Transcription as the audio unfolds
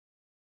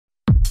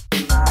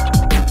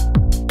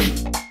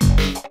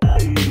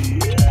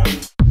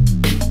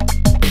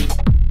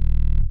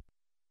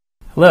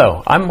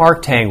Hello, I'm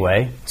Marc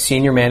Tanguay,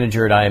 Senior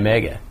Manager at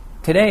Iomega.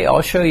 Today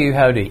I'll show you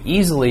how to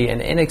easily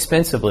and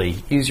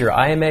inexpensively use your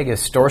Iomega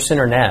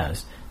StorCenter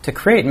NAS to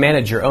create and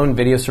manage your own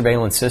video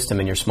surveillance system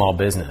in your small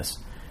business.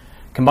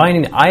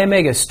 Combining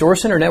Iomega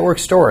StorCenter network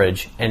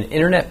storage and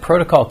Internet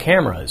Protocol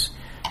cameras,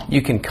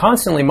 you can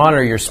constantly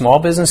monitor your small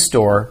business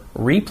store,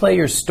 replay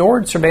your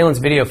stored surveillance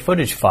video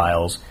footage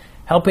files,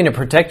 helping to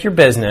protect your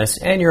business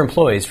and your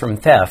employees from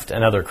theft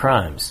and other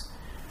crimes.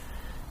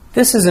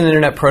 This is an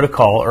Internet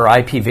Protocol or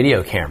IP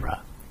video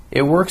camera.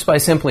 It works by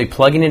simply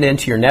plugging it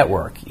into your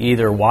network,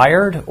 either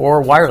wired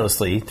or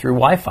wirelessly through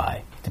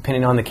Wi-Fi,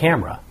 depending on the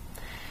camera.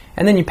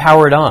 And then you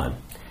power it on.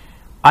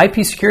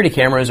 IP security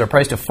cameras are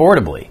priced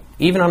affordably,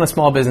 even on a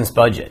small business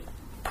budget.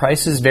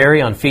 Prices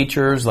vary on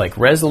features like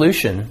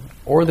resolution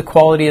or the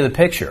quality of the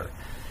picture.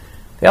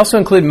 They also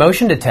include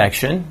motion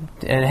detection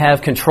and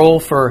have control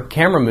for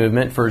camera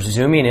movement for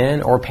zooming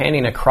in or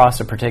panning across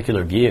a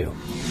particular view.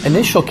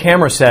 Initial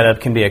camera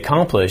setup can be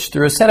accomplished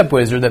through a setup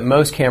wizard that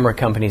most camera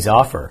companies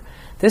offer.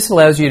 This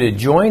allows you to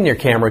join your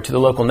camera to the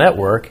local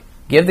network,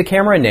 give the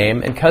camera a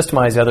name, and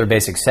customize other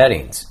basic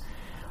settings.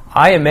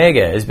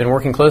 Iomega has been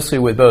working closely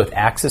with both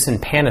Axis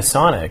and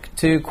Panasonic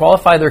to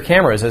qualify their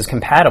cameras as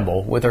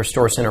compatible with our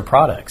StorCenter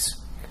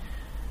products.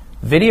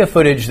 Video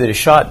footage that is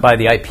shot by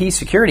the IP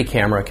security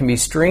camera can be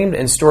streamed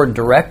and stored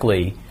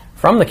directly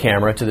from the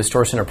camera to the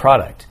StorCenter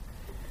product.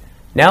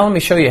 Now let me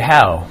show you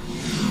how.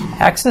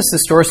 Access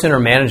the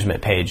StorCenter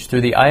management page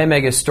through the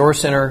Iomega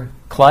StorCenter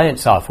client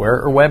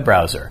software or web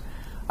browser.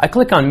 I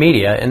click on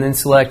Media and then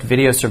select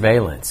Video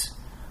Surveillance.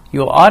 You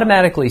will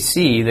automatically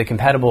see the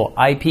compatible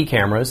IP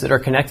cameras that are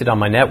connected on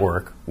my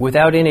network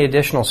without any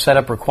additional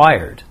setup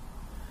required.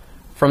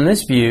 From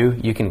this view,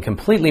 you can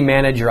completely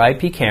manage your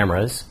IP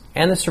cameras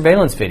and the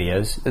surveillance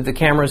videos that the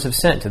cameras have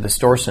sent to the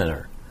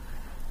StorCenter.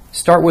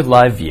 Start with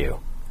Live View.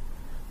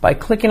 By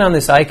clicking on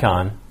this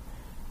icon,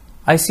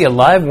 I see a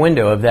live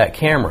window of that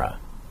camera.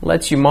 It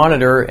lets you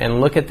monitor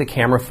and look at the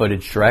camera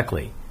footage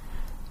directly.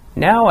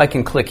 Now I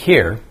can click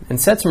here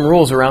and set some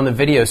rules around the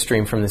video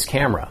stream from this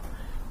camera.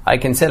 I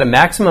can set a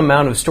maximum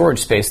amount of storage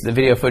space that the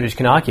video footage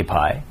can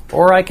occupy,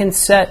 or I can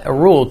set a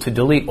rule to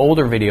delete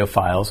older video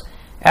files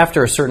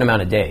after a certain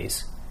amount of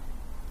days.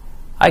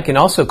 I can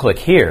also click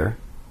here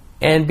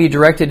and be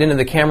directed into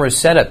the camera's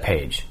setup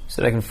page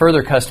so that I can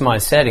further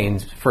customize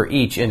settings for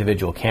each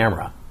individual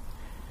camera.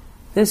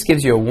 This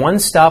gives you a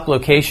one-stop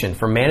location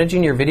for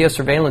managing your video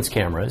surveillance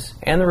cameras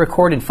and the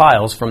recorded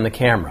files from the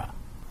camera.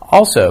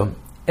 Also,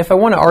 if I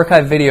want to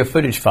archive video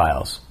footage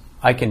files,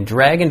 I can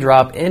drag and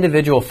drop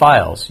individual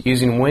files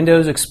using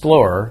Windows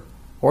Explorer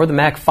or the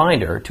Mac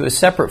Finder to a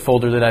separate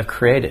folder that I've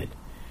created.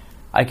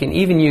 I can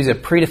even use a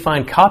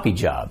predefined copy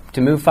job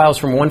to move files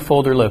from one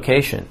folder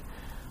location.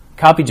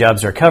 Copy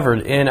jobs are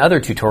covered in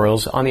other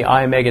tutorials on the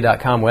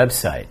Iomega.com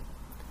website.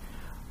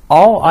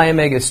 All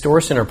Iomega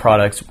StorCenter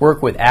products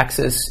work with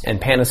Axis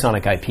and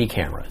Panasonic IP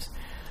cameras.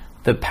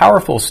 The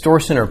powerful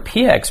StorCenter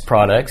PX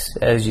products,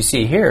 as you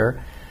see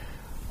here,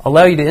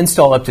 allow you to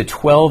install up to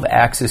 12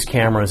 Axis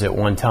cameras at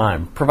one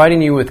time,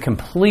 providing you with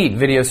complete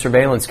video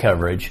surveillance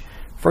coverage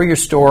for your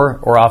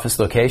store or office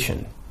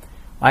location.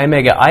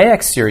 Iomega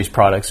IX series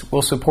products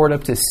will support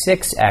up to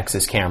 6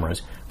 Axis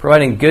cameras,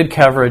 providing good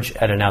coverage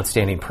at an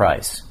outstanding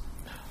price.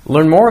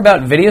 Learn more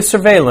about video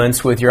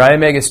surveillance with your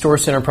Iomega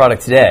StorCenter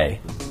product today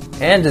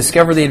and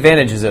discover the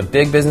advantages of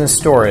big business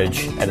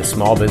storage at a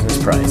small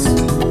business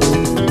price.